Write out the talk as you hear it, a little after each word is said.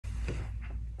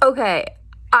Okay,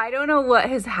 I don't know what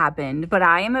has happened, but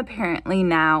I am apparently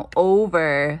now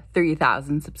over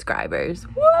 3,000 subscribers.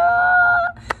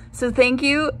 Whoa! So thank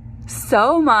you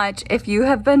so much if you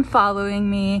have been following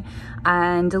me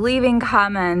and leaving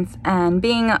comments and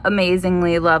being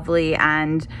amazingly lovely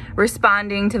and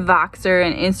responding to VOXER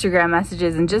and Instagram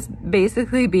messages and just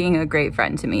basically being a great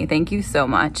friend to me. Thank you so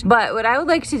much. But what I would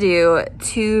like to do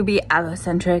to be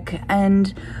allocentric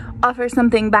and offer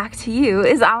something back to you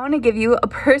is I want to give you a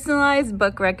personalized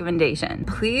book recommendation.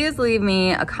 Please leave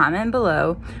me a comment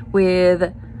below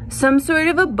with some sort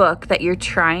of a book that you're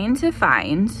trying to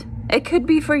find. It could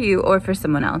be for you or for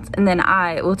someone else, and then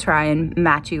I will try and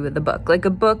match you with a book, like a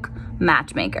book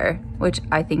matchmaker, which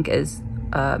I think is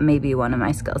maybe one of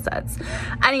my skill sets.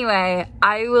 Anyway,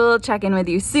 I will check in with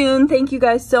you soon. Thank you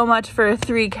guys so much for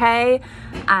 3K,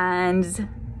 and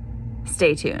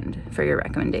stay tuned for your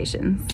recommendations.